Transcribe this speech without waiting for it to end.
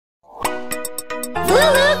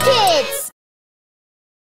LooLoo Kids!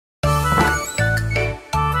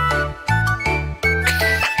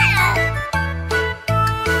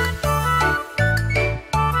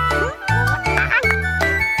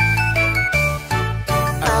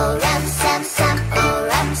 Oh, rum sam sam, oh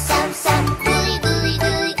rum sam sam, gooly gooly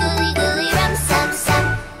gooly gooly gooly rum sam sam.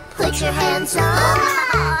 Put your hands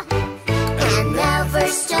up and never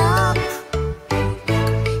stop.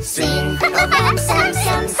 Sing a rum sam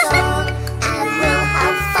sam song, and we'll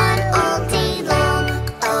have fun all day long.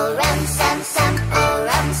 Oh rum sam sam, oh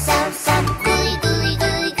rum sam sam, gooly gooly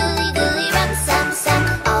gooly gooly gooly rum sam sam.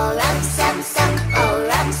 Oh rum sam sam, oh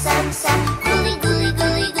rum sam sam, gooly gooly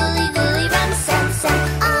gooly gooly gooly rum sam sam.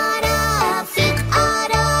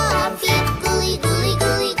 Gooly gooly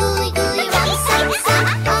gooly gooly gooly rum sam sam.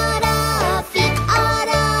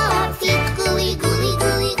 Autumn feet, gooly gooly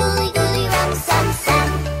gooly gooly gooly rum sam sam.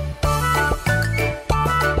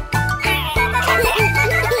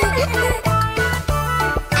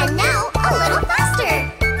 And now a little faster.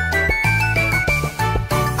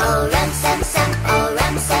 Oh rum sam sam, oh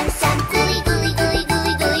rum sam sam, gooly gooly gooly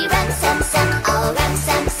gooly gooly rum sam sam. Oh rum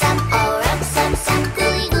sam sam, oh rum sam sam,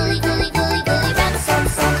 gooly gooly gooly gooly gooly rum sam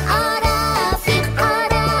sam. Autumn feet,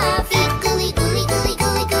 gooly gooly gooly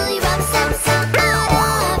gooly gooly rum sam sam.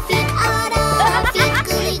 Autumn feet,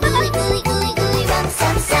 gooly gooly gooly gooly gooly rum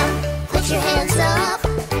sam sam. Put your hands up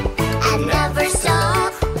and never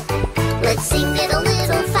stop. Let's sing it a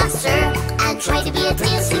little faster and try to be a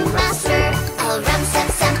dancing master. Oh rum sam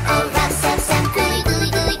sam, oh rum sam sam, gooly gooly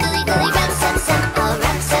gooly gooly gooly rum sam sam. Oh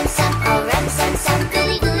rum sam sam, oh rum sam sam,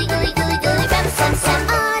 gooly gooly gooly gooly gooly rum sam sam.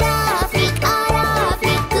 Autumn feet,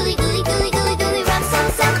 gooly gooly gooly gooly gooly rum sam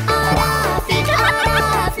sam. Autumn feet,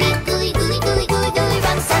 gooly gooly gooly gooly gooly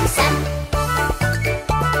rum sam sam.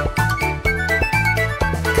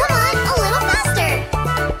 Come on, a little faster.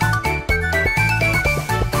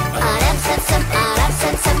 Rum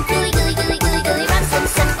sam sam, gooly gooly gooly gooly gooly rum sam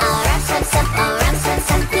sam. Rum sam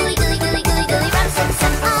sam, gooly gooly gooly gooly gooly rum sam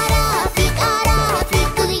sam. Autumn feet,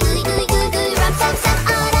 gooly gooly gooly gooly gooly rum sam sam.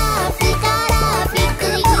 Autumn feet,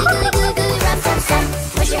 gooly gooly gooly gooly gooly rum sam sam.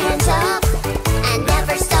 Put your hands up and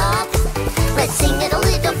never stop. Let's sing it a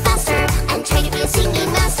little faster and try to be a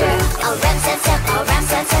singing master. Oh rum sam sam, oh rum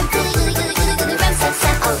sam sam, gooly gooly gooly gooly gooly rum sam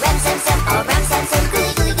sam. Oh rum sam sam, oh rum sam sam,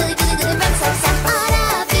 gooly gooly gooly gooly gooly rum sam sam.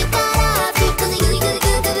 Autumn feet, gooly gooly gooly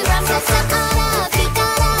gooly gooly rum sam sam. Autumn feet,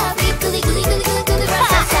 gooly gooly gooly gooly gooly rum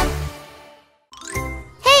sam sam.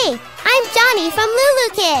 Hey, I'm Johnny from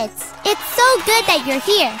LooLoo Kids. It's so good that you're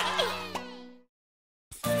here.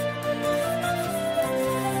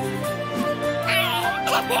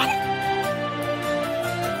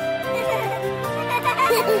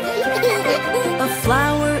 A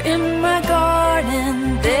flower in my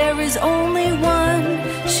garden, there is only one.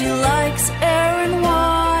 She likes air and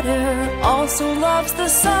water, also loves the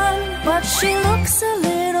sun. But she looks a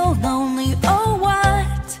little lonely, oh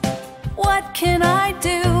what can I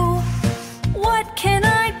do? What can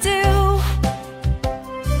I do?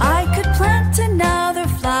 I could plant another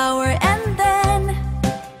flower and then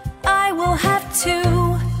I will have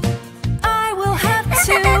two. I will have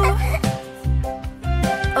two.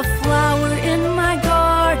 A flower in my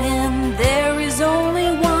garden, there is only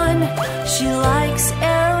one. She likes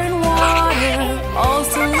air and water,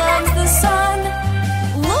 also loves the sun.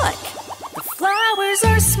 Look, the flowers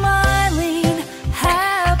are smiling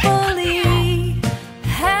happily,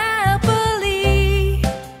 happily.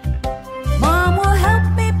 Mom will help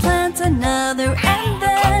me plant another and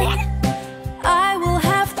then I will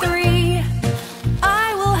have three. I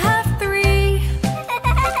will have three.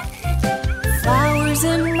 Flowers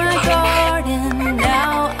in my garden,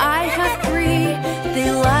 now I have three. They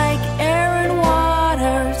like air and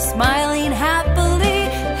water, smiling happily,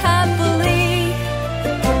 happily,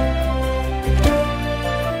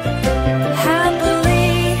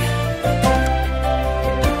 happily,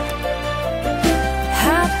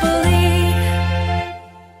 happily.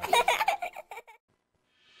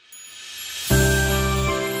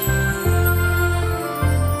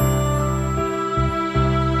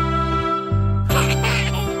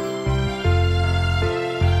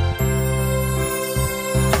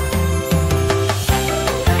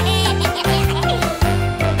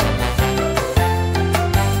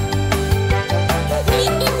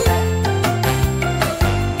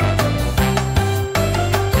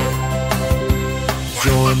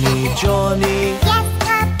 Johnny, Yes,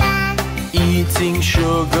 Papa. eating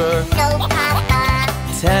sugar, No, Papa.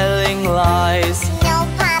 telling lies. No,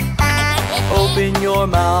 Papa. Open your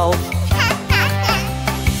mouth.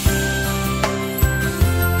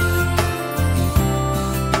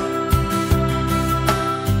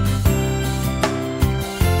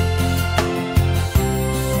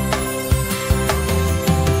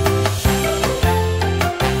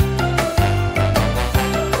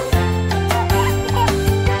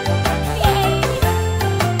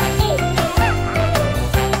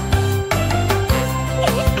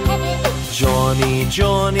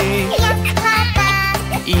 Johnny? Yes,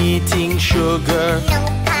 Papa. Eating sugar, No,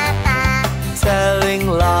 Papa. telling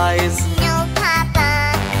lies. No,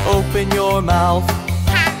 Papa. Open your mouth.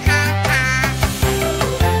 Ha, ha, ha.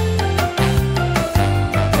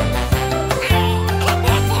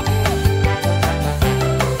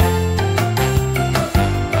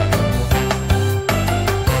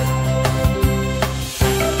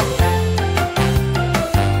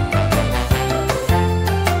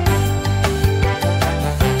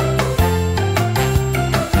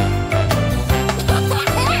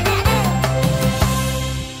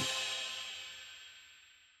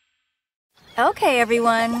 Okay,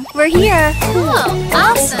 everyone, we're here. Cool.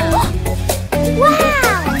 Awesome.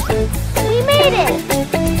 Wow! We made it!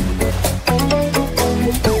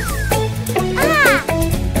 Ah!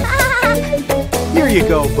 Ah! Here you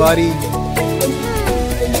go, buddy.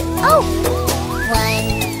 Oh!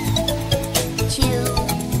 1, 2,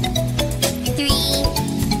 3,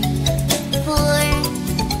 4,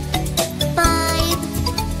 5,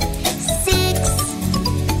 6,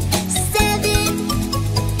 7,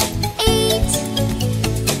 8,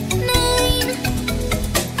 9,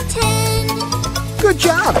 10. Good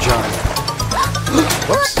job, Johnny.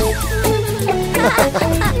 Whoops.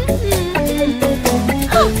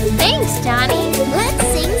 Thanks, Johnny. Let's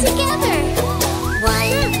sing together.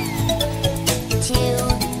 1, 2,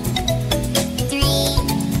 3,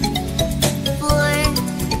 4,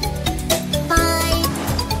 5,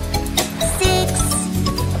 6,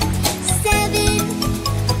 7,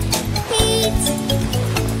 8,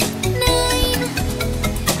 9,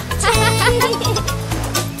 10.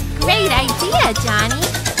 Great idea, Johnny.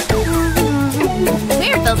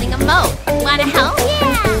 We're building a moat. Wanna help? Yeah!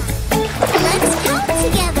 Let's count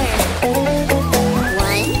together.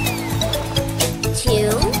 1, 2,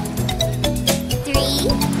 3,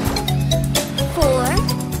 4,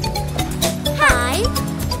 5,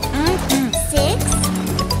 6,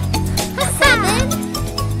 7,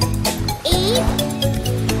 8,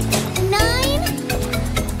 9,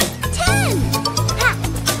 10. Ha!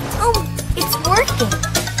 Oh, it's working.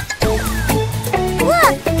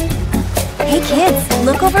 Look! Hey, kids,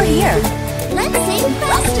 look over here. Let's sing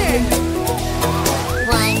faster.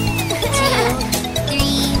 1, 2,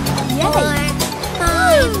 3, 4,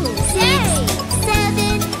 5, 6,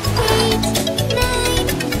 7, 8, 9,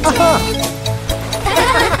 10. Aha!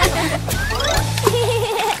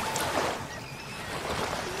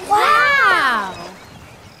 Wow.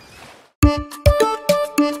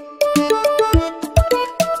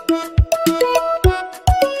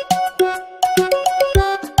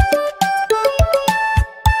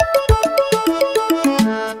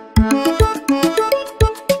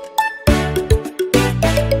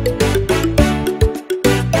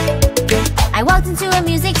 I walked into a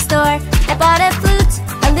music store. I bought a flute,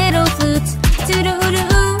 a little flute.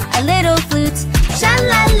 Toot-a-oo-a-oo, a little flute.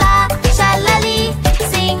 Sha-la-la, sha-la-lee.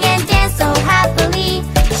 Sing and dance so happily.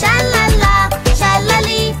 Sha-la-la,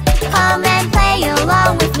 sha-la-lee. Come and play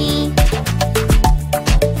along with me.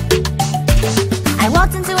 I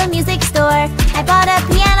walked into a music store. I bought a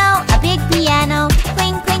piano, a big piano.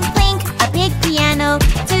 Clink, clink, clink, a big piano.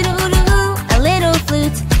 Toot-a-oo-a-oo, a little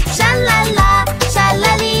flute. Sha-la-la,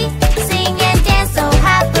 sha-la-lee. Sing and dance so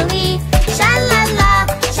happily. Sha-la-la,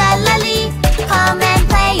 sha-la-lee. Come and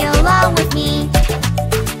play along with me.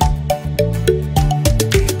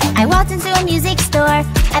 I walked into a music store.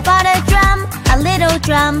 I bought a drum, a little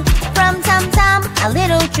drum. From tum-tum, a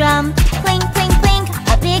little drum. Clink, clink, clink,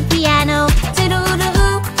 a big piano.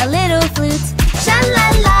 Toot-a-oo-a-oo, a little flute.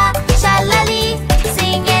 Sha-la-la, sha-la-lee.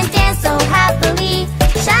 Sing and dance so happily.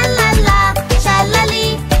 Sha-la-la,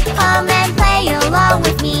 sha-la-lee. Come and play along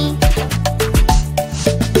with me.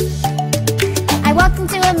 I walked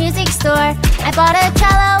into a music store. I bought a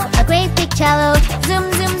cello, a great big cello. Zoom,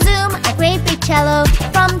 zoom, zoom, a great big cello.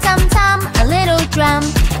 From tum-tum, a little drum.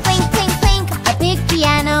 Clink, clink, clink, a big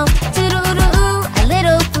piano. Toot-a-oo-a-oo, a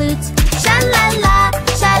little flute. Sha-la-la,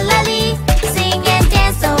 sha-la-lee. Sing and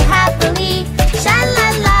dance so happily.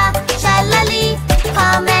 Sha-la-la, sha-la-lee.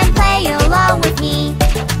 Come and play along with me.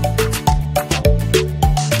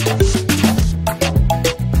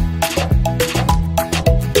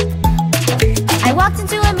 I walked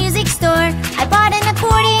into a music store. I bought an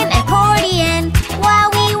accordion, accordion.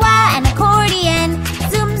 Wah-wee-wah, an accordion.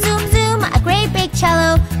 Zoom, zoom, zoom, a great big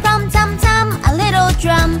cello. From tum-tum, a little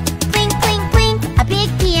drum. Clink, clink, clink, a big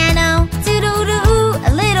piano. Toot-a-oo-a-oo,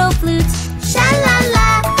 a little flute. Sha-la-la,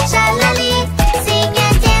 sha-la-lee. Sing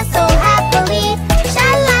and dance so happily.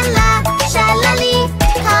 Sha-la-la, sha-la-lee.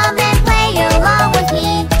 Come and play along with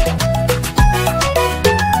me.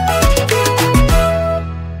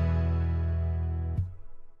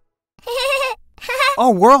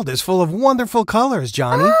 Our world is full of wonderful colors,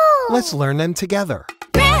 Johnny. Oh. Let's learn them together.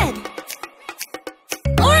 Red,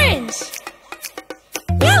 orange,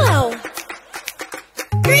 yellow,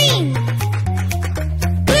 Green.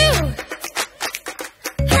 blue,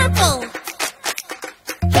 purple,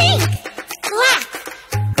 Pink. black,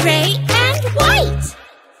 gray, and white.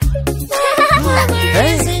 What color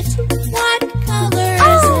Hey. is it? What color Oh.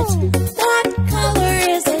 is it? What color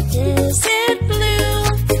is it? Is it blue?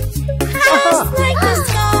 Just like the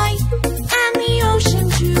sky and the ocean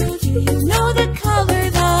too. Do you know the color?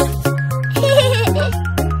 The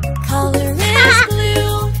color is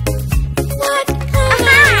blue. What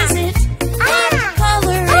color is it? What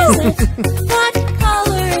color is it? What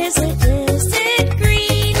color is it? Is it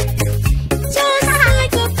green? Just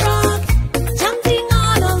like a frog jumping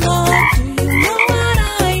on a log. Do you know what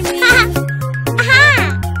I mean?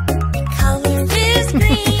 Color is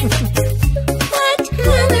green. What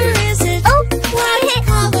color is it? What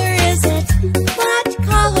color is it? What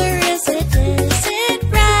color is it? Is it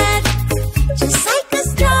red? Just like a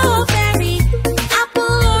strawberry,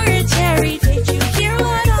 apple or a cherry. Did you hear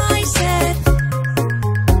what I said?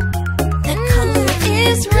 The color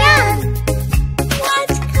is red. What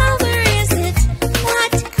color is it?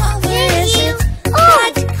 What color is it?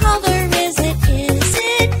 What color is it? Is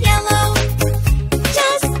it yellow?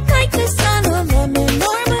 Just like the sun, a lemon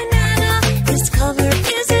or banana. This color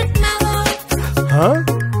isn't mellow. Huh?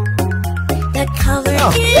 The color Oh.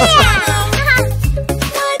 is yellow.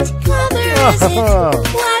 What color is it?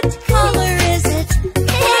 What color is it?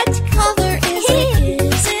 What color is it?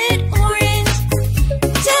 Is it orange?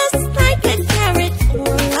 Just like a carrot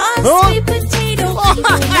or a sweet potato,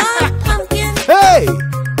 even a pumpkin. Hey!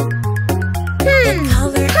 The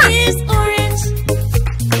color is orange.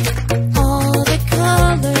 All the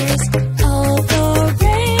colors of the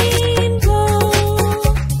rainbow.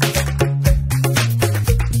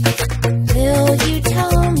 Will you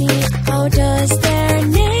tell me, how does their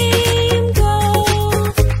name go?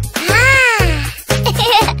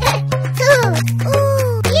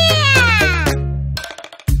 Ooh, yeah.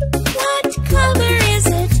 What color is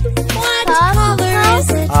it? What Purple. color is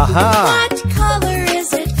it? Aha. What color is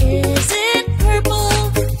it? Is it purple?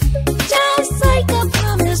 Just like a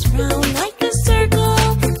promise, round like a circle.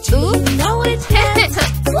 Do you know it yet?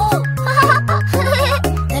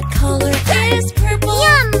 The color is purple.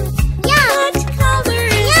 Yum. Yum. What color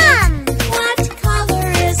is Yum. it? What color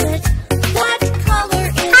is it? What color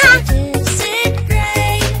is it? Is it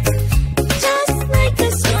gray? Just like a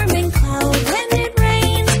storming cloud when it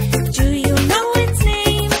rains. Do you know its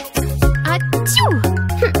name? Achoo.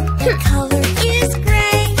 The color is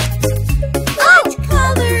gray. What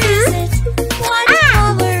color is it? What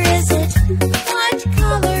color is it? What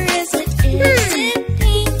color is it? Is it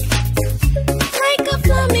pink? Like a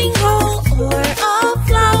flamingo or a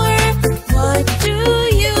flower? What do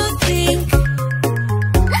you think?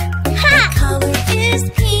 The color is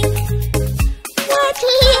pink. What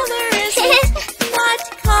color is it? What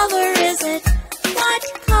color is it? What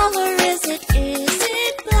color is it? Is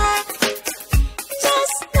it black?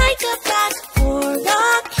 Just like a bat or a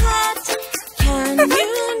cat. Can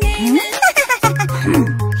you name it?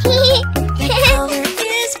 The color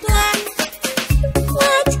is black.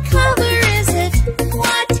 What color is it?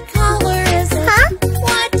 What color is it?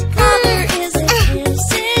 What color is it? Is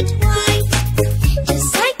it white? Just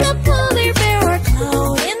like a polar bear or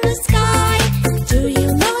cloud in the sky. Do you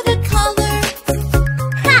know the color?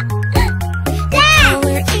 The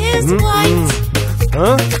color is white.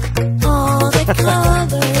 Huh? All the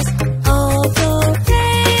colors of the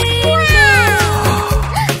rainbow.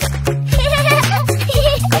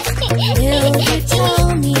 Will you tell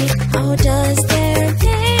me, how does their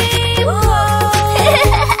name go?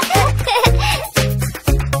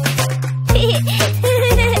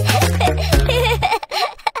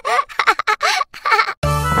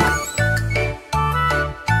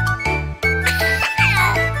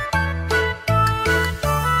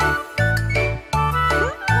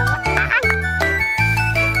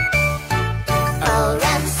 Oh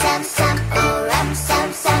rum sam sam, oh rum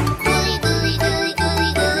sam sam, gooly gooly gooly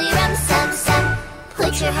gooly gooly rum sam sam.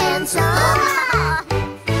 Put your hands up,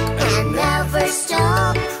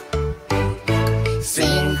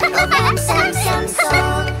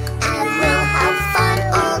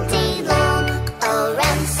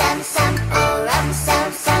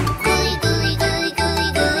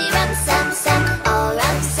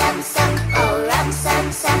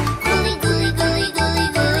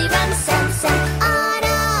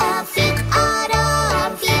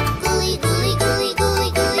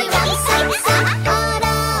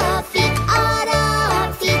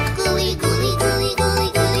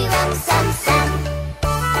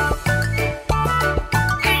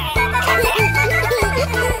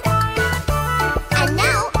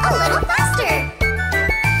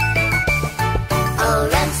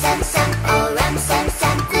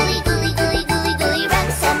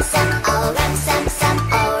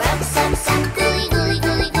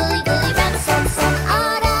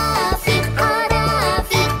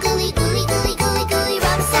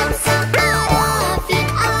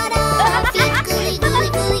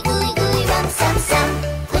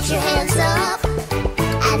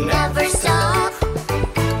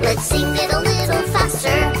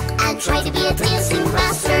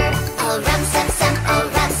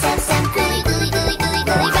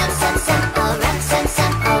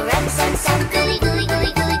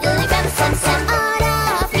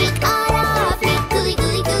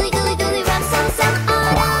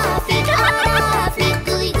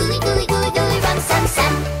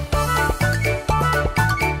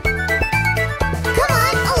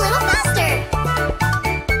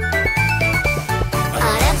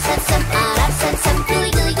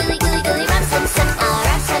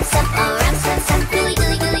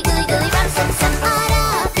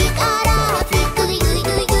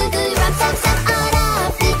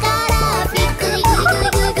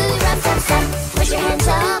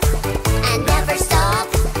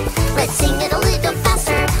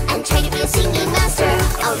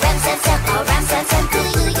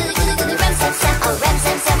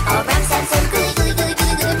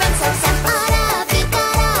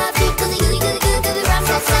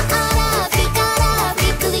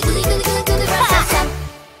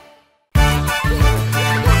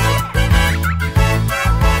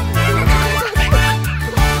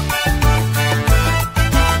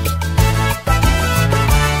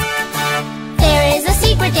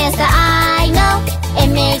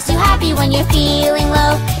 happy when you're feeling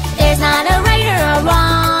low. There's not a right or a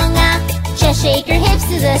wrong, just shake your hips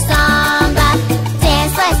to the samba.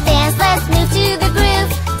 Dance, let's move to the groove.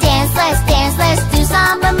 Dance, let's do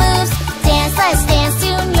samba moves. Dance,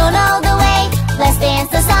 soon you'll know the way. Let's dance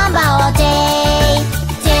the samba all day.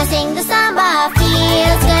 Dancing the samba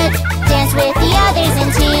feels good. Dance with the others in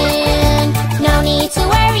tune. No need to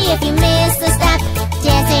worry if you miss a step.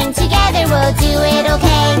 Dancing together we'll do it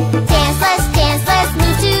okay. Dance, let's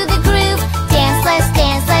move to the groove. Dance,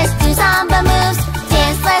 let's do samba moves.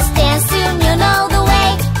 Dance, soon you'll know the way.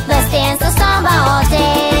 Let's dance the samba all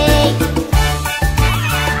day.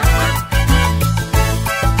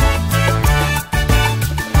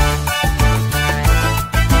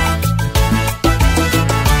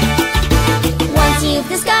 Once you've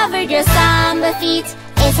discovered your samba feet,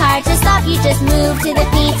 it's hard to stop, you just move to the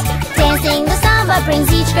beat. Dancing the samba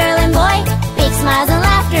brings each girl and boy big smiles and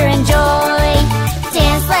laughter and joy.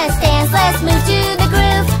 Dance, let's move to the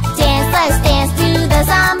groove. Dance, do the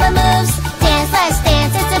samba moves.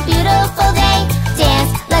 Dance, it's a beautiful day.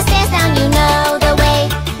 Dance, let's dance now, you know the way.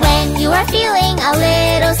 When you are feeling a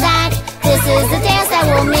little sad, this is a dance that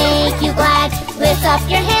will make you glad. Lift up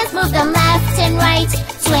your hands, move them left and right.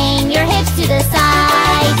 Swing your hips to the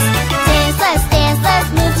sides. Dance, let's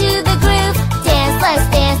move to the groove.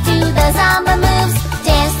 Dance, do the samba moves.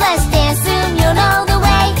 Dance, soon you'll know the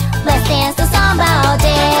way. Let's dance the samba all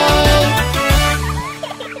day.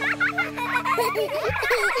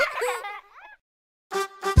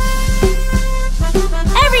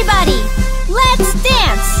 Everybody, let's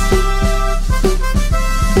dance!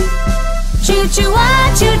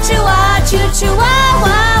 Choo-choo-wah, choo-choo-wah, choo-choo-wah,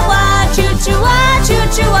 wah, wah. Choo-choo-wah,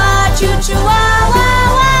 choo-choo-wah, choo-choo-wah, wah,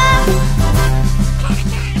 wah.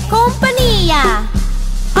 Compania,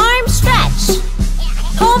 arm stretch.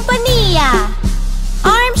 Compania,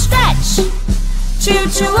 arm stretch.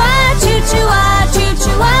 Choo-choo-wah, choo-choo-wah,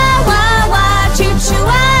 choo-choo-wah, wah, wah.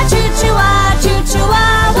 Choo-choo-wah, choo-choo-wah,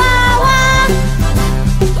 choo-choo-wah, wah, wah.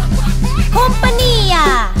 Compania,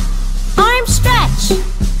 arm stretch.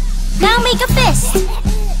 Now make a fist.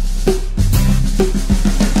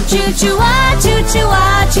 Choo-choo-wah,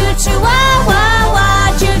 choo-choo-wah, choo-choo-wah, wah, wah.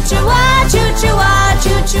 Choo-choo-wah, choo-choo-wah,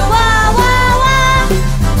 choo-choo-wah, wah, wah.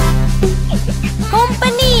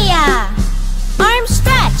 Compania, arm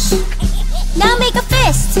stretch. Now make a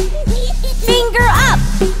fist. Finger up.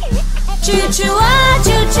 Choo-choo-wah,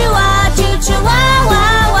 choo-choo-wah, choo-choo-wah,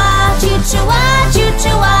 wah, wah. Choo-choo-wah,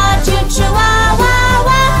 choo-choo-wah, choo-choo-wah, wah,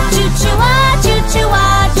 wah. Choo-choo-wah,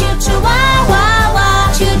 choo-choo-wah, choo-choo-wah, wah,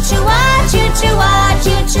 wah. Choo-choo-wah, choo-choo-wah,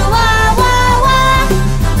 choo-choo-wah, wah, wah.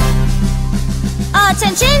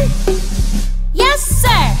 Attention! Yes,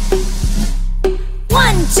 sir!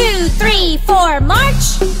 1, 2, 3, 4,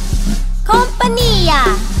 march! Compania,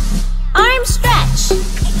 arm stretch.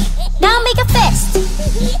 Now make a fist.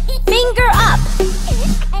 Finger up.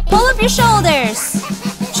 Pull up your shoulders.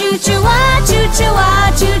 Choo-choo-wah,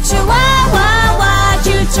 choo-choo-wah, choo-choo-wah, wah, wah.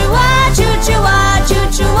 Choo-choo-wah, choo-choo-wah,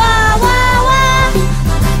 choo-choo-wah, wah, wah.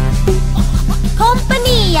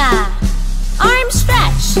 Compania, arm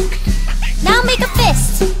stretch. Now make a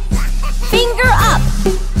fist. Finger up.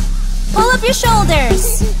 Pull up your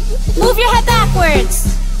shoulders. Move your head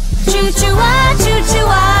backwards. Choo-choo-wah,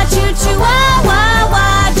 choo-choo-wah, choo-choo-wah, wah,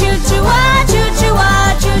 wah. Choo-choo-wah,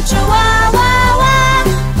 choo-choo-wah, choo-choo-wah, wah, wah.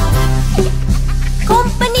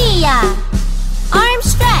 Compania, arm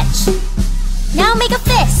stretch. Now make a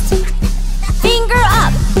fist. Finger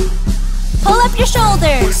up. Pull up your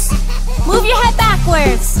shoulders. Move your head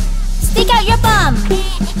backwards. Stick out your bum.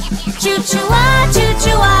 Choo-choo-wah,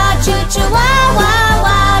 choo-choo-wah, choo-choo-wah, wah,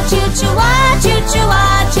 wah. Choo-choo-wah,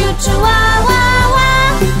 choo-choo-wah, choo-choo-wah, wah,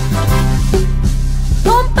 wah.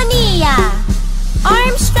 Compania,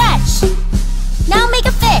 arm stretch. Now make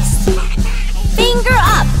a fist. Finger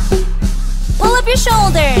up. Pull up your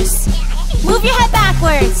shoulders. Move your head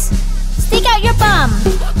backwards. Stick out your bum.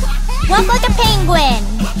 Walk like a penguin.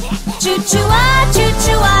 Choo-choo-wah,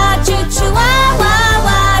 choo-choo-wah, choo-choo-wah, wah,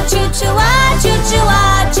 wah. Choo-choo-wah,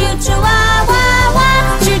 choo-choo-wah, choo-choo-wah, wah,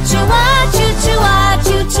 wah. Choo-choo-wah, choo-choo-wah,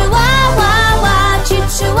 choo-choo-wah, wah, wah.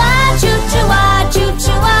 Choo-choo-wah, choo-choo-wah,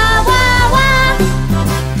 choo-choo-wah, wah, wah.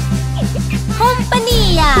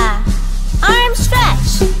 Compania, arm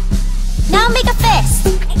stretch. Now make a fist.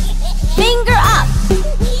 Finger up.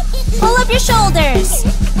 Pull up your shoulders.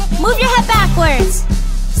 Move your head backwards.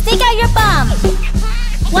 Stick out your bum.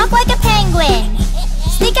 Walk like a penguin.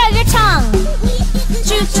 Stick out your tongue.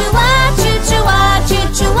 Choo-choo-wah, choo-choo-wah,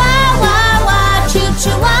 choo-choo-wah, wah, wah.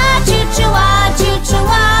 Choo-choo-wah, choo-choo-wah,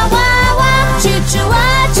 choo-choo-wah, wah, wah.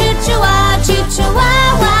 Choo-choo-wah, choo-choo-wah, choo-choo-wah,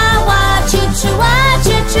 wah, wah. Choo-choo-wah,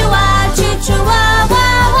 choo-choo-wah, choo-choo-wah,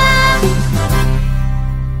 wah, wah.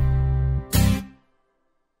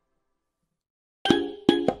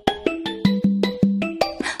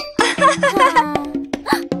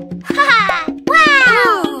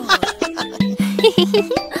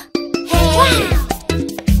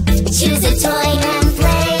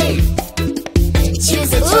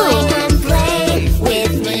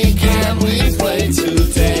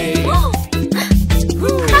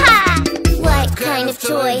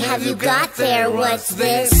 there, what's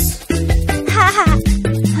this? Huh?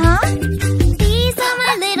 These are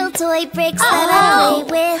my little toy bricks that I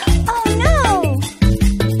play with. Oh no!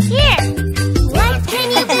 Here! What can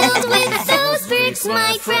you build with those bricks,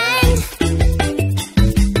 my friend?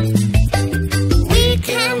 We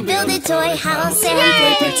can build a toy house and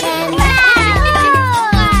play pretend.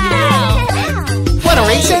 Wanna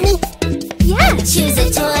race, Emmy? Yeah! Choose a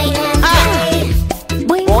toy and play.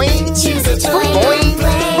 Boing. Choose a toy and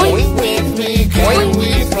play. With me, can we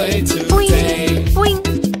play today? Boing!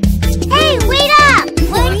 Hey, wait up!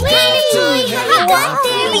 What kind of toy have you got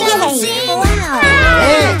there, Bouncing?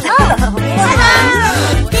 Oh!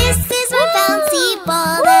 This is my bouncy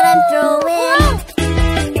ball that I'm throwing.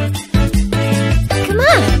 Come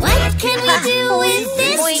on! What can we do with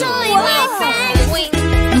this toy, my friend?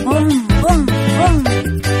 Boom, boom, boom!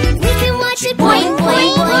 We can watch it boing,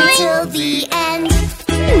 boing, boing till the end.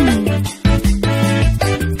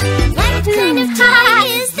 What kind of toy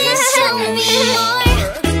is this? Show me more.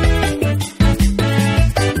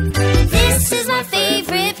 This is my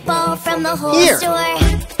favorite ball from the whole Here. store.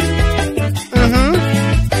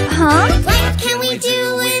 Huh? What can we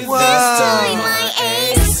do with this toy, my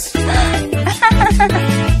ace?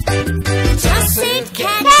 Just say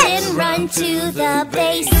catch and run to the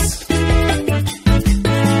base.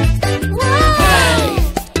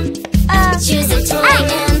 Hey, choose a toy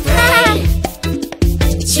and play.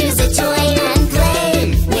 Choose a toy and play.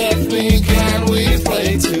 With me, can we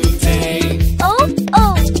play today? Oh,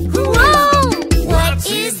 oh! Whoa! What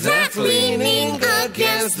is that leaning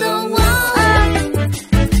against the wall?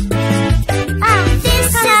 This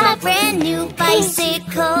is my brand new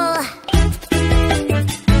bicycle.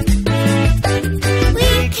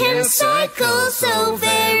 We can cycle so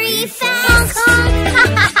very fast.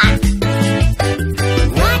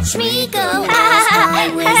 Watch me go as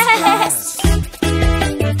I whiz past.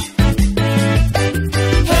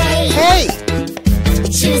 Hey, Hey!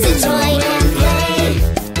 choose a toy and play.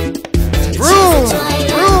 Vroom! Choose a toy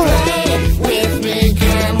Vroom! and play. With me,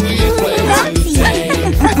 can we play today?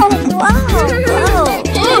 Oh, wow!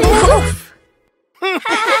 Whoa!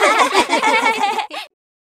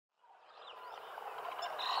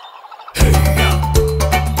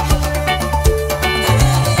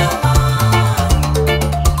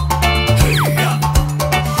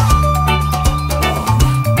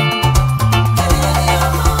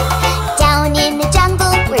 Down in the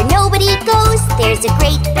jungle where nobody goes, there's a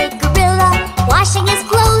great big gorilla washing his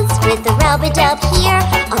clothes with a rub-a-dub here,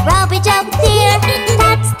 a rub-a-dub there.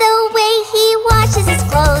 That's the way he washes his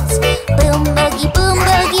clothes. Boom boogie boom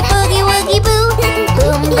boogie boogie woogie boo.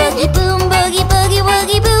 Boom boogie boogie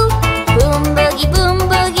woogie boo. Boom boogie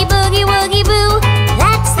boogie woogie boo.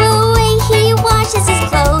 That's the way he washes his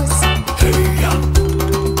clothes.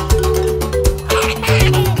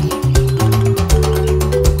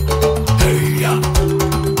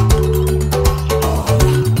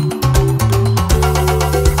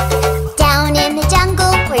 Down in the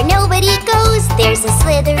jungle where nobody goes, there's a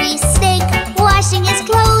slithery snake washing his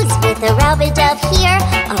clothes with a rub-a-dub here,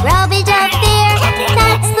 a rub-a-dub there.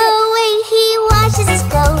 That's the way he washes his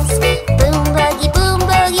clothes. Boom boogie boogie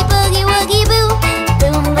woogie boo.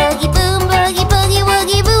 Boom boogie boogie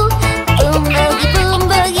woogie boo. Boom boogie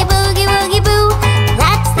woogie boo.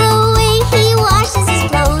 That's the way he washes his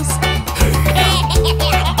clothes.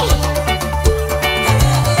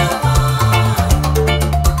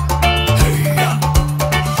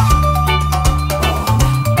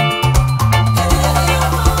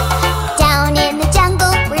 Down in the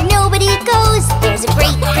jungle where nobody goes, there's a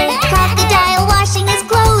great big crocodile washing his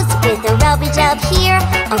clothes with a rub-a-dub here,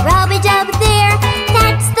 a rub-a-dub there.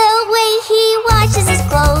 That's the way he washes his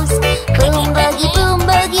clothes. Boom boogie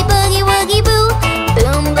woogie boo.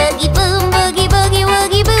 Boom boogie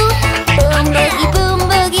woogie boo. Boom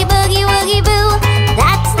boogie woogie boo.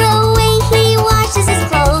 That's the way he washes his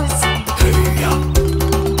clothes.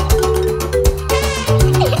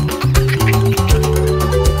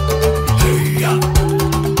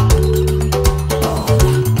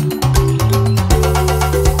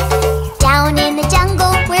 Down in the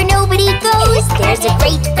jungle where nobody goes, there's a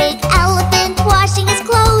great big elephant washing his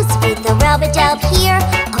clothes with a rub-a-dub here,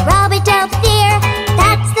 a rub-a-dub there.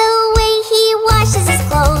 That's the way he washes his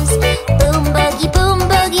clothes. Boom boogie woogie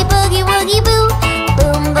boo.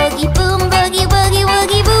 Boom boogie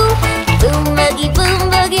woogie boo. Boom boogie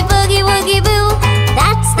woogie boo.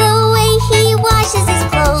 That's the way he washes his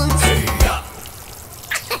clothes.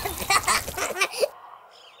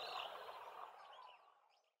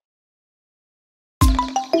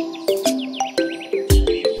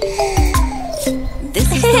 This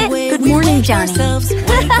is the way Good we morning, wake Johnny. ourselves,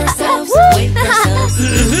 wake ourselves, wake ourselves.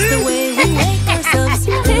 This is the way we wake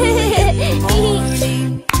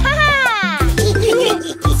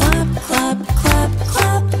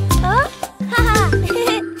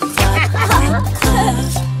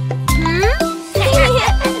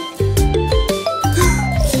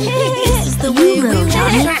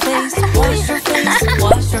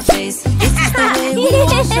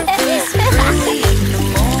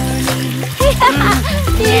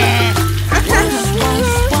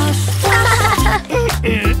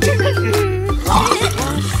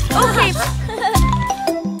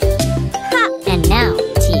And now,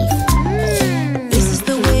 teeth. This is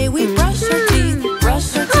the way we brush our teeth.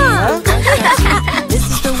 Brush our teeth. Brush our teeth. This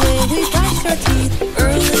is the way we brush our teeth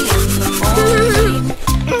early in the morning.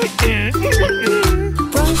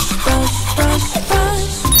 Brush, brush, brush, brush.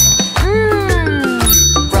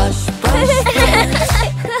 Brush, brush, brush.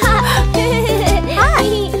 Hi.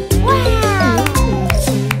 Wow.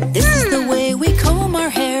 This is the way we comb our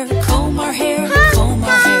hair. Comb our hair. Comb our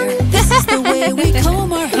hair. This is the way we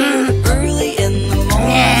comb our hair early in the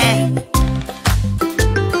morning.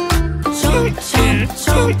 Chomp, chomp,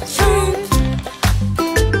 chomp, chomp.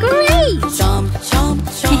 Great. Chomp, chomp,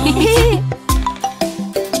 chomp.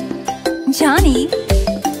 Johnny,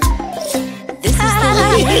 This is the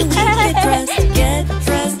way we get dressed. Get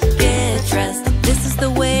dressed, get dressed. This is the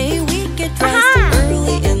way we get dressed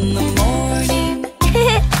early in the morning.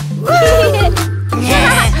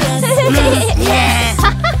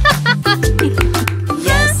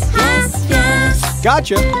 Yes, yes, yes.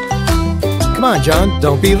 Gotcha. Come on, John.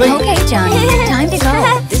 Don't be late. okay, Johnny, time to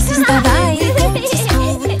go. This is the way we go to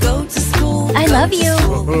school. We go to school. I love you.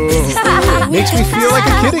 Makes me feel like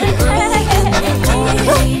a kid again. Early in the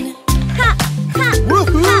morning.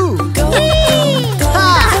 Woohoo! Go, go, go.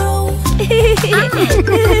 Go,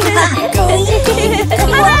 go, go.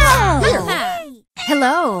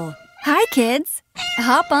 Hello. Hi, kids.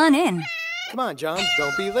 Hop on in. Come on, John.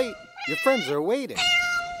 Don't be late. Your friends are waiting.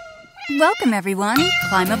 Welcome, everyone.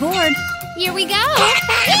 Climb aboard. Here we go.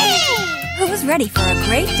 Who's ready for a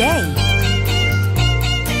great day?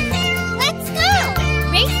 Let's go.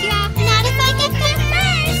 Race ya. Not if I get there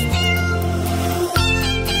first.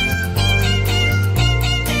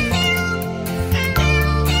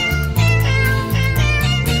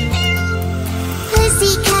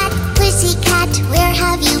 Pussycat, pussycat, where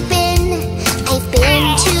have you been? I've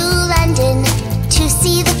been to London to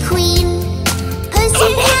see the Queen.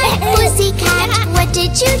 Pussycat, pussycat, what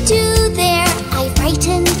did you do there? I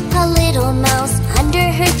frightened a little mouse under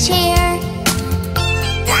her chair.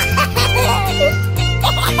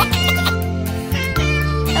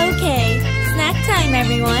 Okay, snack time,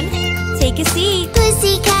 everyone. Take a seat.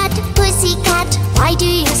 Pussycat, pussycat, why do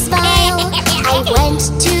you smile? I went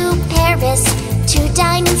to Paris to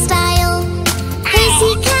dine in style.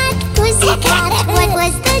 Pussycat, pussycat, what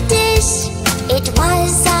was the dish? It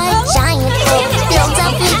was a giant boat filled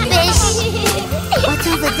up with fish. What's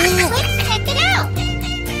over there? Let's check it out.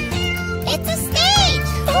 It's a stage.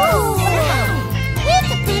 Ooh. We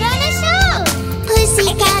could put on a show.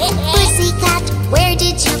 Pussycat, pussycat, where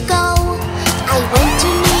did you go? I went to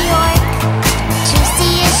New York to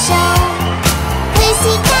see a show.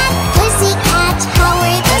 Pussycat, pussycat, how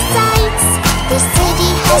are the sights? The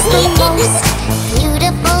city has the most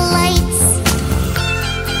beautiful lights.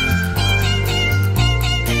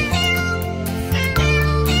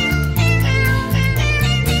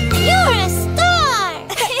 You're a star.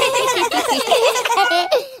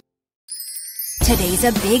 Today's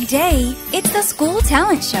a big day. It's the school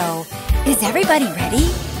talent show. Is everybody ready?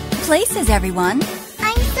 Places, everyone.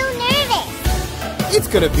 I'm so nervous. It's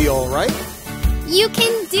gonna be all right. You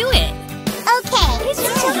can do it. Okay.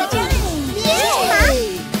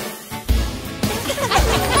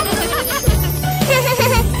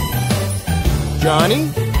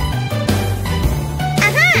 Johnny?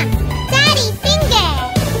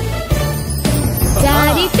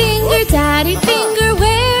 Daddy finger, daddy finger,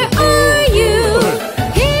 where are you?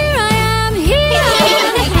 Here I am,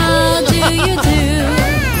 how do you do?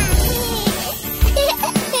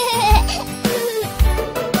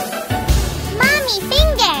 Mommy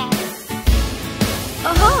finger.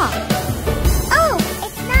 Oh,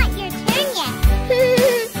 it's not your turn yet.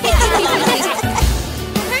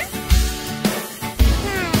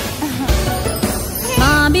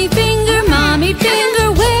 Mommy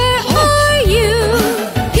finger, where are you?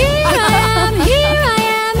 Here I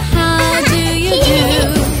am, how do you do?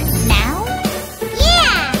 Now?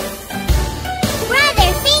 Yeah!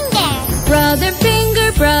 Brother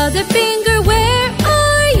finger, where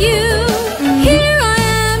are you? Here I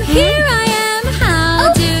am,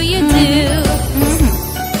 how do you do?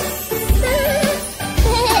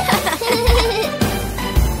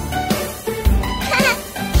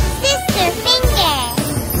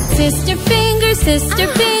 Sister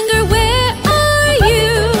finger, where are you?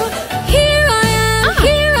 Here I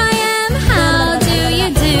am, how do you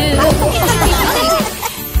do?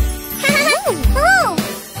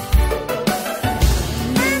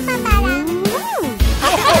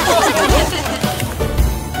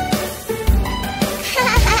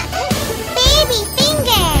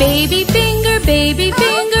 Baby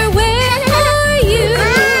finger, where are you?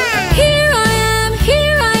 Here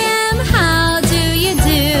I am,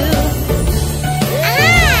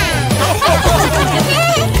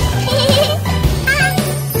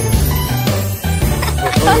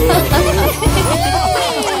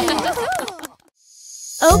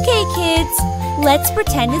 Okay, kids, let's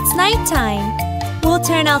pretend it's nighttime. We'll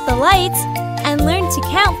turn out the lights and learn to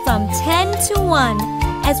count from 10 to 1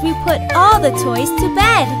 as we put all the toys to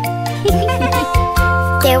bed.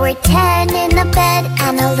 There were 10 in the bed,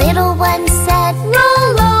 and a little one said,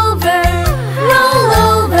 Roll over, roll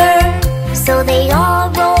over. so they all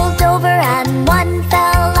rolled over and one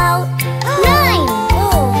fell out. 9!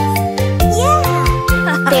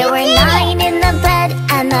 Yeah. There were 9 in the bed,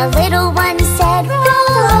 and the little one said,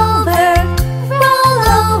 Roll over, roll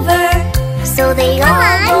over. so they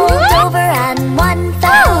all rolled over and one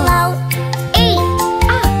fell out. 8!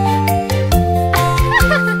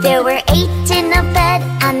 There were 8 in the bed,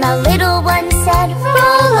 and the little one said,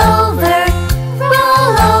 Roll over,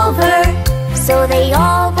 roll over. so they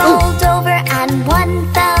all rolled over and one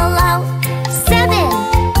fell out. 7!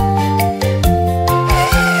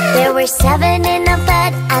 There were 7 in the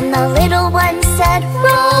bed, and the little one said,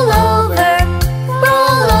 Roll over,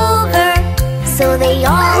 roll over. so they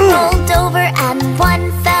all rolled over and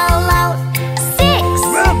one fell out. 6!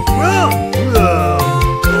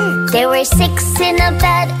 There were 6 in the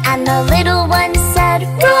bed, and the little one said,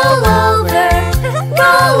 Roll over,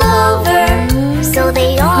 roll over. so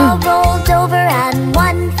they all rolled over and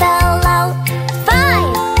one fell out.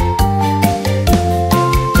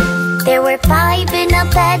 5! There were 5 in a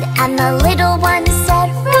bed, and the little one said,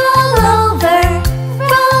 Roll over,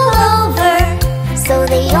 roll over. so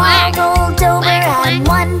they all rolled over and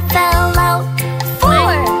one fell out. 4!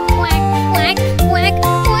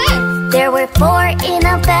 There were 4 in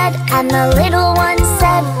a bed, and the little one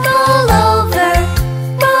said, Roll over,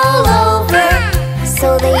 roll over.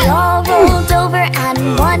 so they all rolled over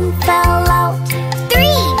and one fell out.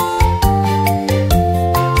 3!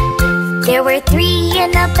 There were 3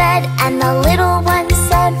 in a bed, and the little one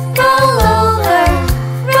said, Roll over,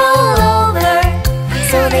 roll over.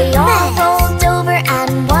 so they all rolled over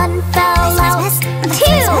and one fell out. 2!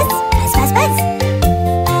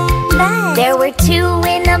 There were 2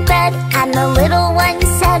 in a bed, and the little one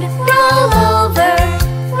said, Roll over,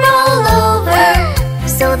 roll over.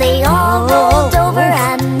 so they all rolled over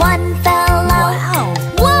and one fell out.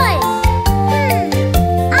 1!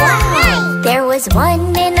 There was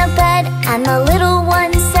 1 in a bed, and the little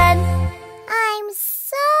one said, I'm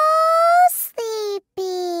so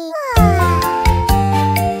sleepy.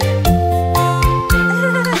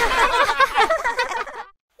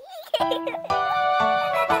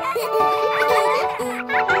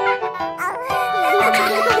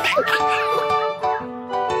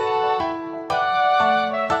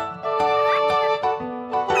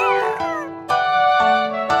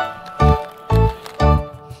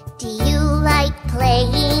 Do you like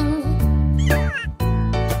playing?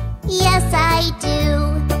 Yes, I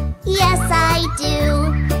do. Yes, I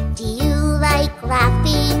do. Do you like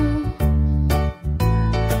laughing?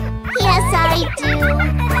 Yes, I do.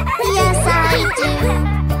 Yes, I do.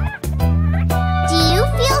 Do you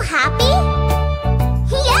feel happy?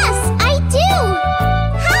 Yes, I do.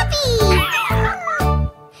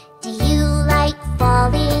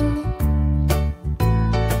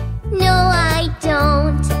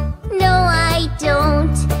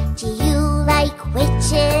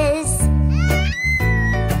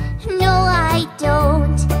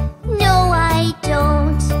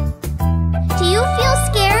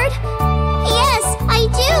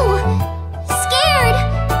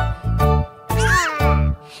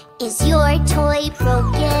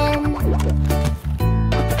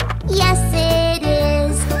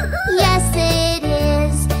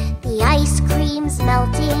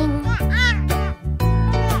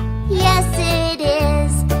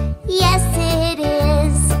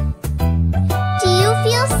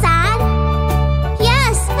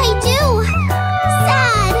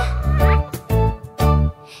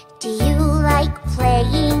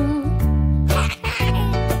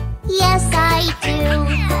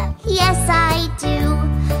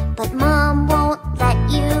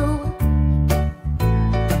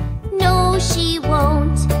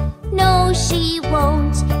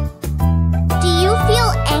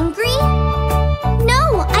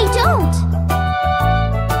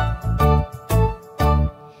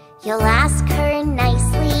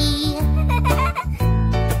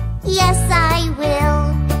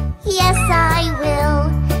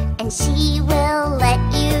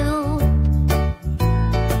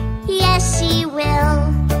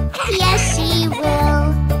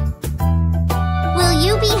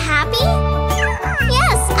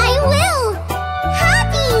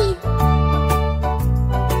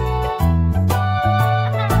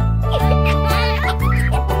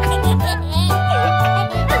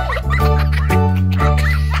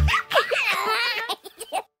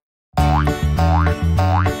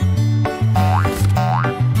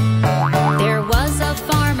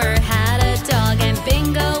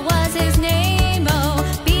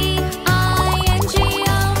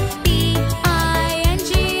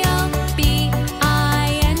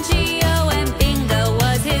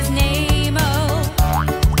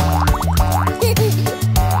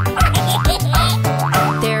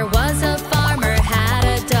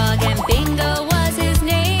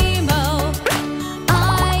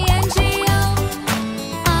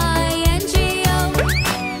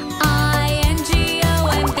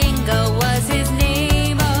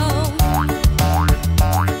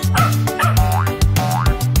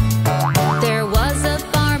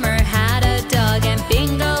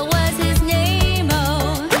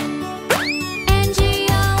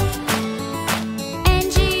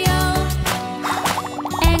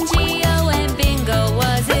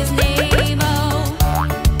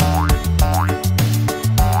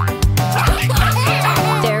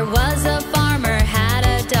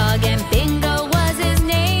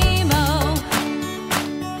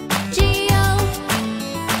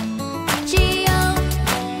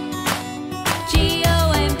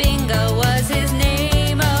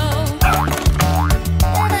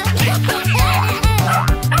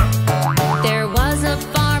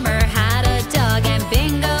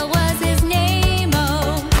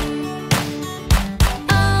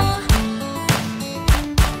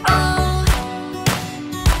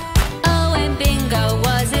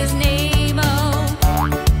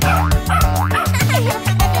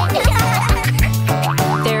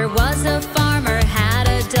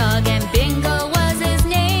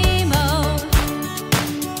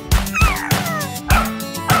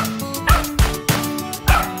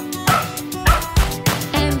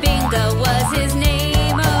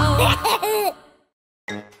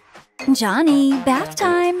 Johnny, bath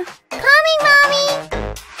time. Coming, Mommy!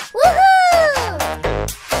 Woohoo!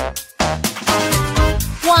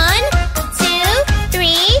 1, 2,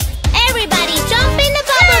 3. Everybody jump in the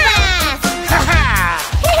bubble bath!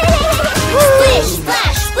 Splish,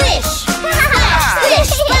 splash, splish! Splash,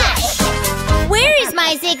 splish, splash! Where is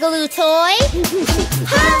my Zigaloo toy?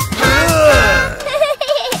 Ha, ha, ha!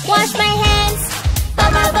 Wash my hands!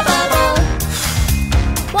 Bubble, bubble, bubble!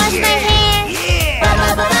 Wash my hands!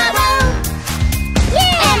 Bubble, bubble, bubble!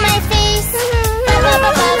 And my face! Bubble,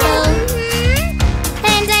 bubble, bubble!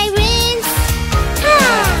 And I rinse!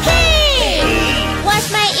 Hey! Wash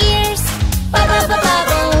my ears! Bubble, bubble,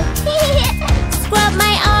 bubble! Scrub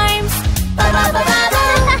my arms! Bubble, bubble,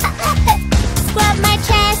 bubble! Scrub my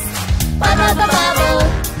chest! Bubble, bubble, bubble!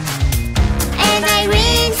 And I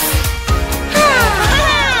rinse!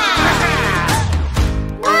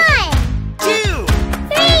 1, 2,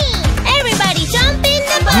 3. Everybody jump in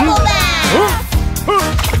the bubble bath!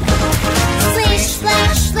 Splish,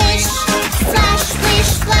 splash, splish! Splash, splish,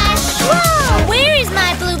 splash! Whoa! Where is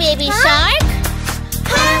my blue baby shark?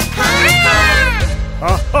 Ha, ha, ha!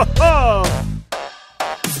 Ha ha ha!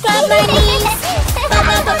 Scrub my knees!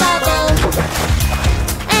 Bubble, bubble, bubble!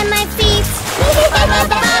 And my feet! Bubble,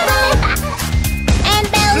 bubble, bubble! And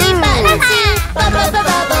belly button too! Bubble, bubble,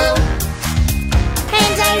 bubble!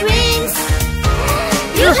 And I rinse!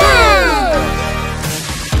 Yoo-hoo!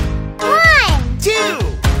 1, 2,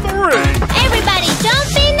 3. everybody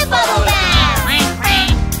jump in the bubble bath!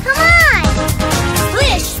 Come on!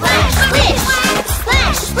 Splish, splash, splish!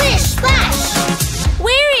 Splash, splish, splash!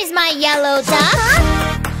 Where is my yellow duck?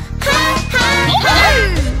 Ha, ha, ha!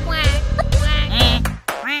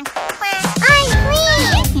 I'm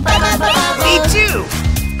clean! Bubble, bubble, Me bubble! too.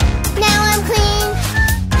 Now I'm clean!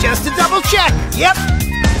 Just to double check. Yep.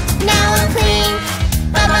 Now I'm clean!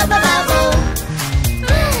 Bubble, bubble, bubble!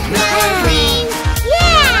 Now I'm clean!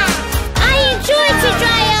 Yeah! I enjoy to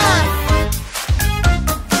dry off!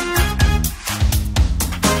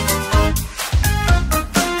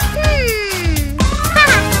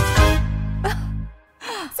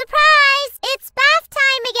 Surprise! It's bath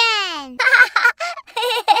time again!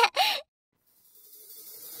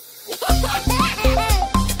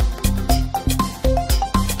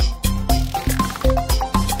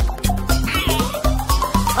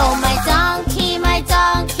 Oh, my donkey, my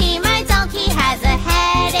donkey, my donkey has a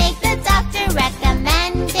headache. The doctor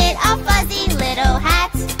recommended a fuzzy little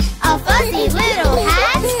hat. A fuzzy little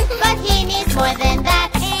hat? But he needs more than that.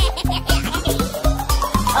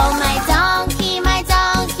 Oh, my donkey, my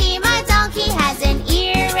donkey, my donkey has an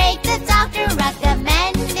earache. The doctor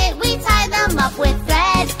recommended we tie them up with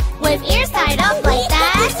thread. With ears tied up like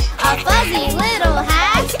that. A fuzzy little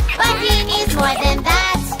hat. But he needs more than that.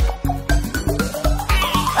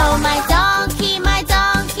 Oh, my donkey, my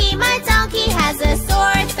donkey, my donkey has a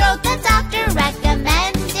sore throat. The doctor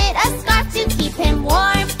recommended a scarf to keep him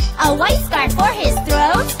warm. A white scarf for his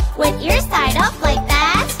throat, with ears tied up like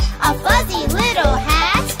that. A fuzzy little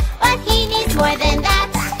hat, but he needs more than that.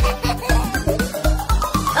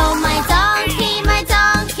 Oh, my donkey, my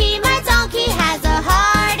donkey, my donkey has a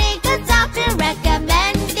heartache. The doctor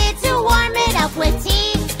recommended to warm it up with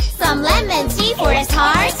tea. Some lemon tea for his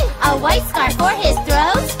heart, a white scarf for his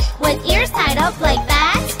throat, with ears tied up like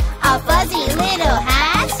that. A fuzzy little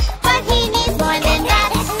hat, but he needs more than that.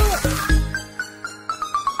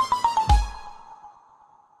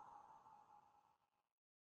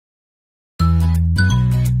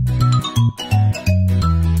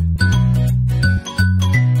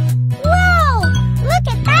 Whoa! Look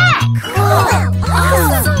at that! Cool!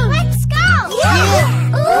 Awesome! Let's go! Yeah!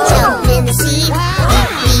 Jump in the sea,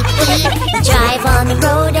 beep, beep, beep. Drive on the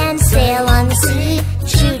road and sail on the sea.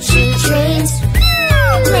 Choo-choo trains,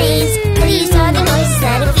 planes. These are the noises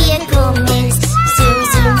that a vehicle makes. Zoom,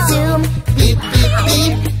 zoom, zoom, beep, beep,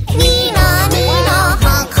 beep. Nina, Nina,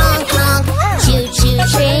 honk, honk, honk. Choo-choo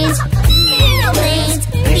trains, planes.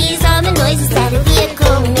 These are the noises that a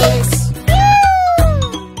vehicle makes.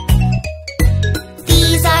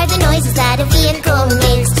 These are the noises that a vehicle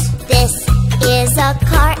makes. This is a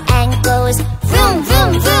car and goes vroom,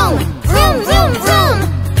 vroom, vroom, vroom, vroom, vroom.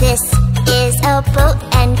 This is a boat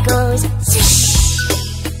and goes swish,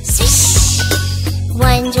 swish.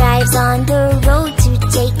 One drives on the road to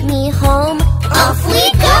take me home. Off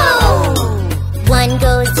we go! One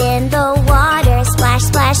goes in the water, splash,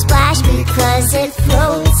 splash, splash, because it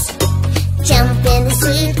floats. Jump in the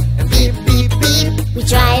sea, beep, beep, beep. We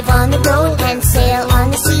drive on the road and sail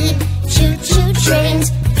on the sea. Choo-choo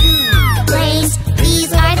trains, planes.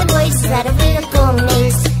 These are the noises that a vehicle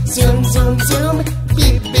makes. Zoom, zoom, zoom,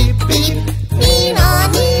 beep, beep, beep. Nina,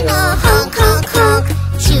 Nina, honk, honk, honk.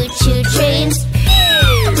 Choo-choo trains.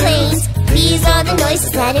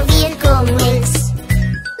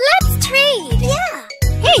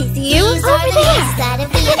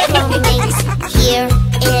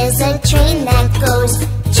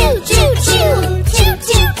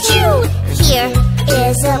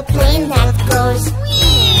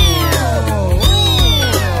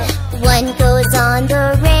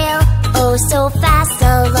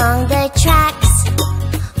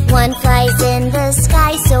 Clouds in the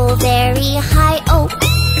sky so very high. Oh,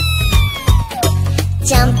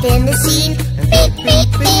 jump in the scene, beep, beep,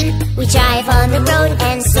 beep. We drive on the road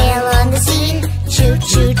and sail on the scene. Choo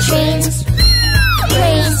choo trains,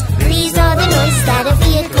 planes, these are the noises that a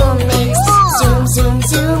vehicle makes. Zoom, zoom,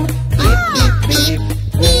 zoom, beep, beep, beep.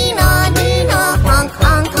 Nee-naw, nee-naw, honk,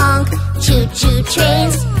 honk, honk. Choo choo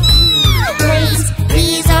trains, planes,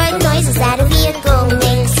 these are the noises that a vehicle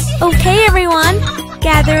makes. Okay, everyone,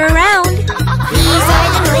 gather around. These are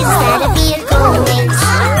the noises that a vehicle makes.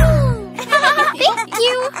 Thank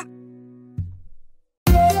you!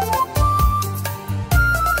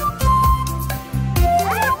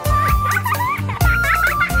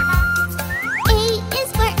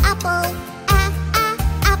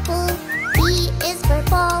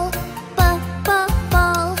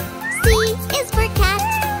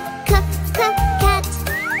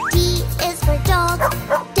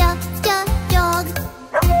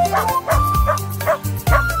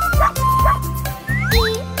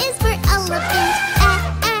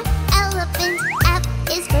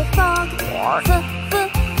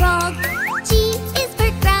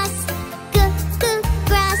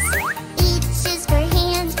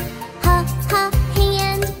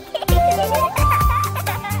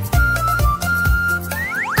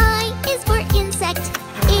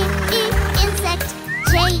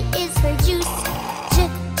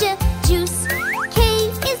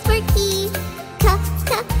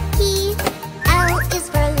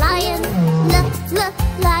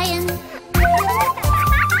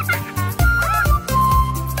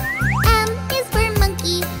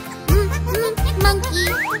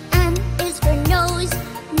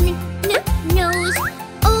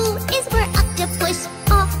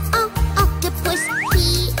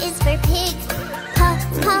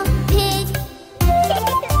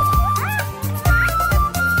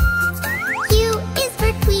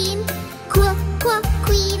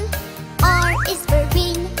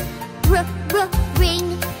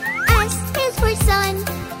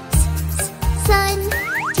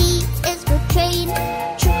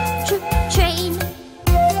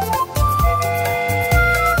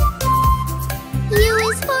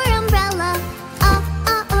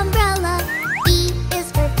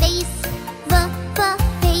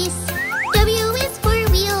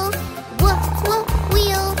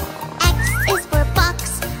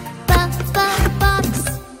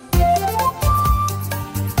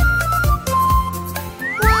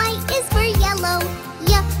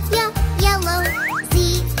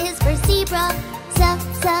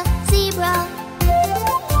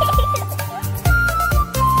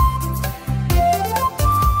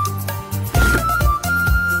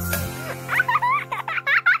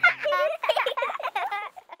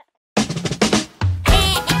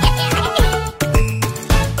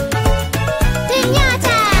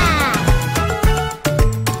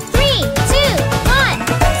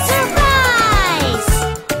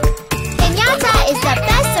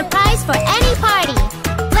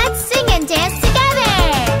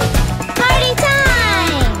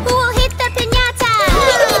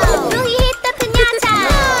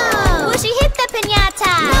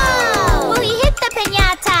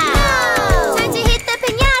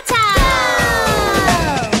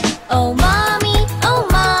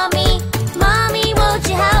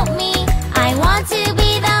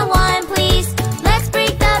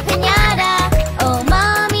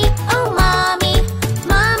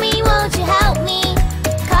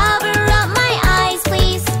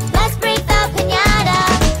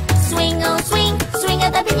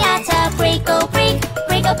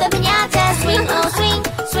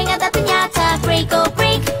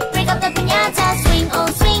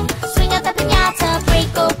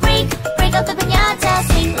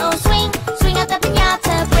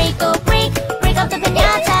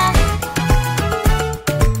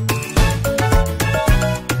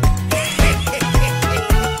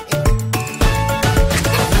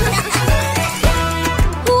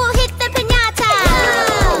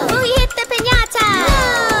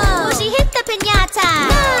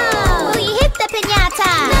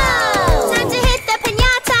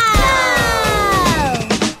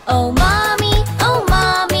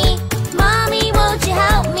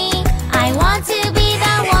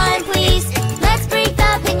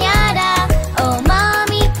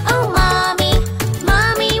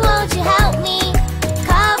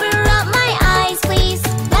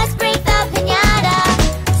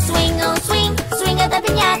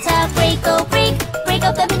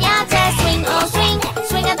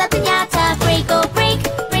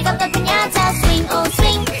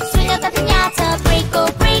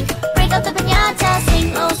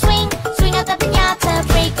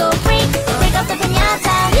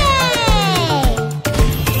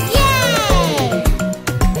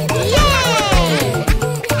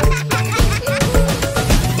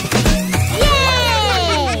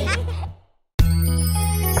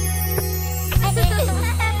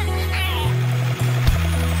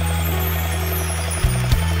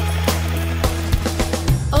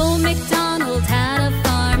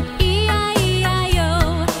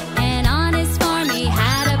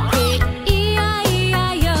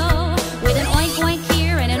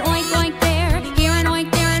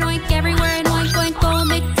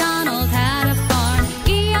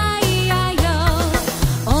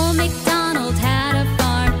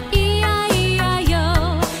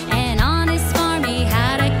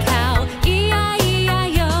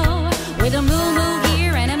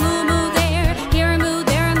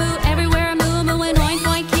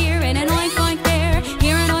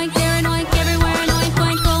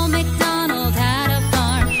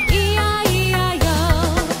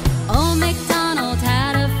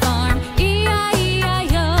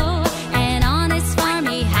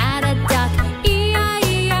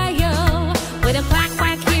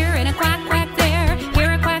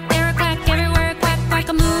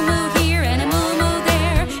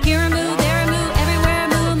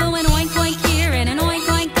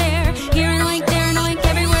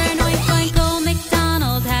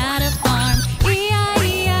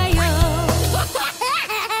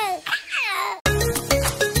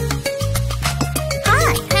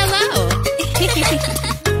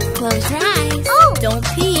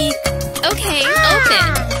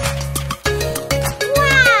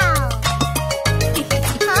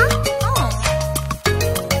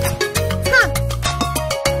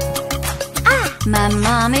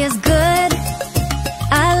 mom is good,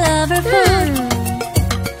 I love her food.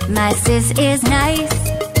 My sis is nice,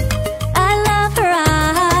 I love her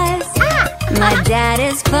eyes. My dad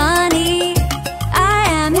is funny, I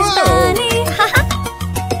am his bunny.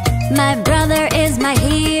 My brother is my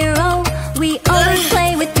hero, we always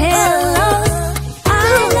play with pillows. I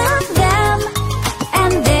love them,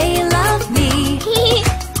 and they love me.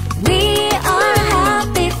 We are a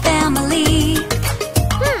happy family.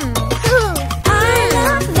 I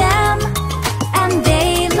love them, and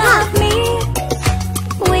they love me.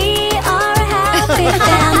 We are a happy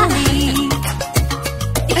family.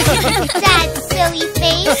 That silly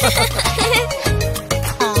face.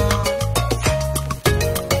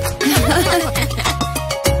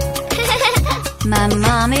 My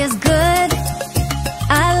mom is good,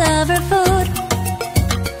 I love her food.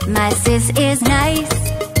 My sis is nice,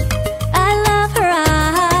 I love her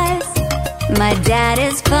eyes. My dad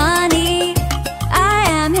is funny, I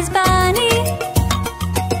am his bunny.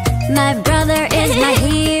 My brother is my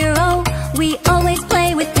hero, we always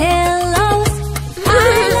play with pillows. I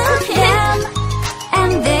love them,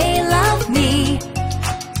 and they love me.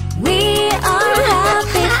 We are a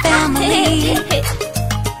happy family.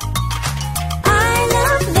 I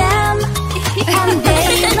love them, and they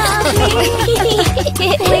love me.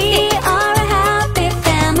 We are a happy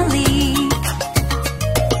family.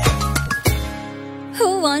 Who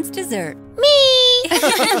wants dessert? Me!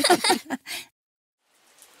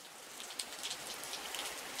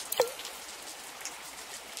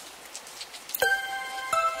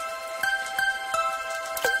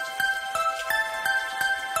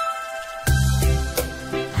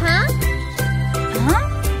 Huh? Huh?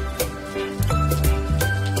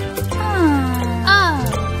 Oh.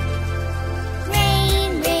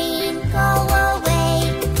 Rain, rain, go away.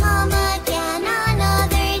 Come again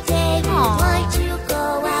another day. We want to go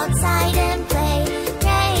outside and play.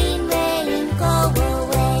 Rain, rain, go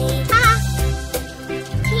away.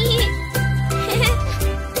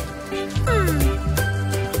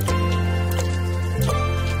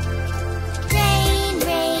 Rain,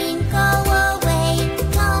 rain, go away.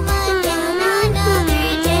 Come again another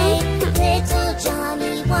day. Little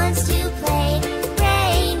Johnny wants to play.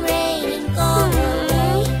 Rain, rain, go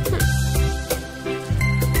away.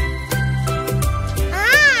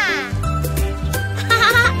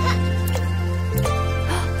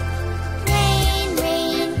 Rain,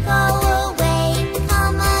 rain, go away.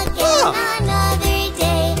 Come again another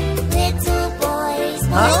day. Little boys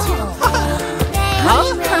want to play.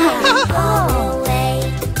 Rain, rain, go away.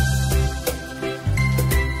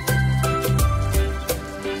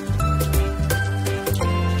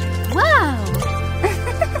 Wow!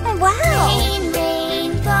 Rain,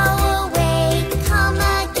 rain, go away. Come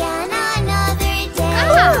again another day.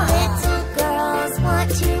 Little girls want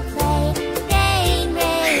to play. Rain,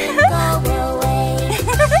 rain, go away.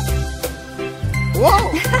 Whoa!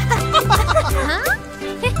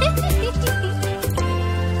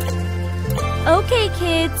 Okay,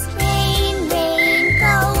 kids,